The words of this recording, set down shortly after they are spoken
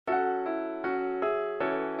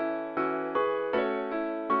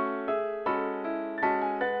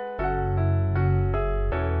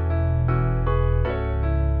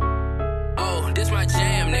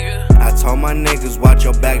told my niggas watch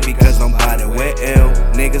your back because nobody with ill.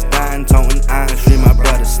 Niggas dying, toting iron, street, my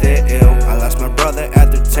brother still ill. I lost my brother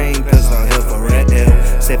at 13 cause I'm here for real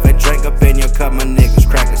ill. Sip a drink up in your cup, my niggas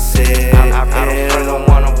crack a sip. I don't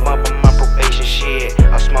wanna bump on my probation shit.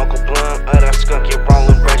 I smoke a blunt of that skunk, you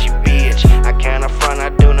rollin' brunchy bitch. I can't front, I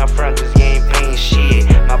do not front cause you ain't paying shit.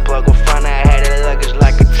 My plug was front, I had that luggage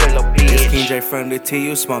like a Trillo bitch. XIII from the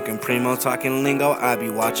TU, smoking primo, talking lingo. I be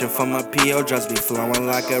watching for my PO, just be flowing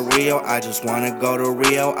like a Rio. I just wanna go to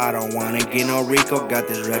Rio, I don't wanna get no Rico. Got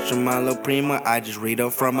this rep from my little primo, I just read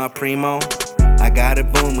up from my primo. I got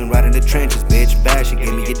it booming right in the trenches, bitch. Bash, give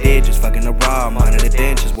me your digits. Fucking the raw, I'm under the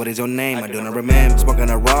dentures. What is your name? I do not remember. Smoking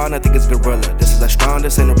the raw, and I think it's gorilla. This is a strong,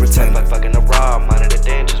 this ain't a pretend. Like fucking the raw, I'm under the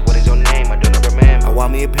dentures. What is your name? I do not remember. I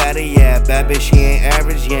want me a patty, yeah. Bad bitch, she ain't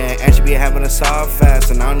average, yeah. And she be having a soft fast,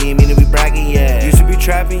 and I don't need me to be bragging, yeah. Used to be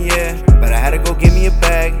trapping, yeah, but I had to go get me a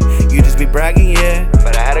bag. You just be bragging, yeah,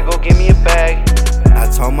 but I had to go get me a bag. I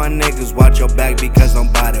told my niggas watch your back because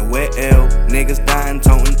nobody with ill. Niggas dying,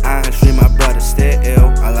 toting iron, street, my brother still ill.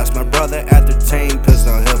 I lost my brother at 13 cause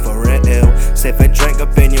I'm here for real ill. Sip a drink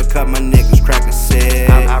up in your cup, my niggas crack a sip.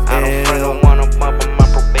 I don't wanna bump on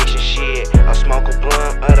my probation shit. I smoke a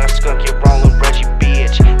blunt of that skunk, you rollin' brunchy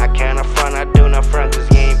bitch. I can't front, I do not front cause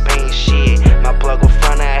you ain't paying shit. My plug was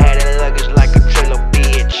front, I had that luggage like a Trillo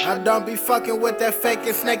bitch. I don't be fucking with that fake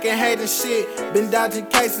and snake and hating shit. Been dodging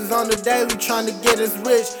cases on the daily trying to get us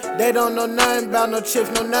rich. They don't know nothing about no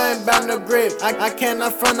chips, know nothing about no grip. I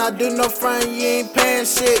cannot front, I do no front, you ain't paying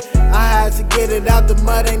shit. I had to get it out the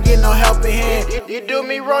mud and get no helping hand. You do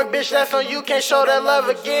me wrong, bitch, that's on you, can't show that love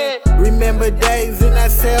again. Remember days in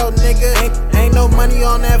that cell, nigga. Ain't no money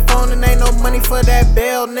on that phone and ain't no money for that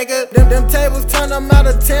bail, nigga. Them tables turn, I'm out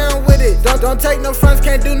of town with it. Don't take no fronts,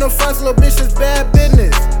 can't do no fronts, little bitch, it's bad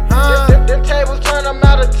business. Them tables turn, I'm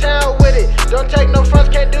out of town with it. Don't take no fronts,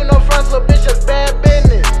 can't do no fronts, little bitch, it's bad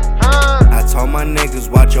business. I told my niggas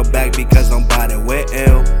watch your back because nobody with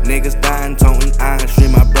ill. Niggas dying, toting iron,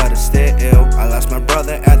 street, my brother still ill. I lost my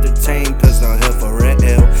brother at 13 cause I'm here for real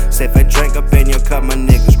ill. Sip a drink up in your cup, my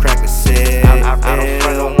nigga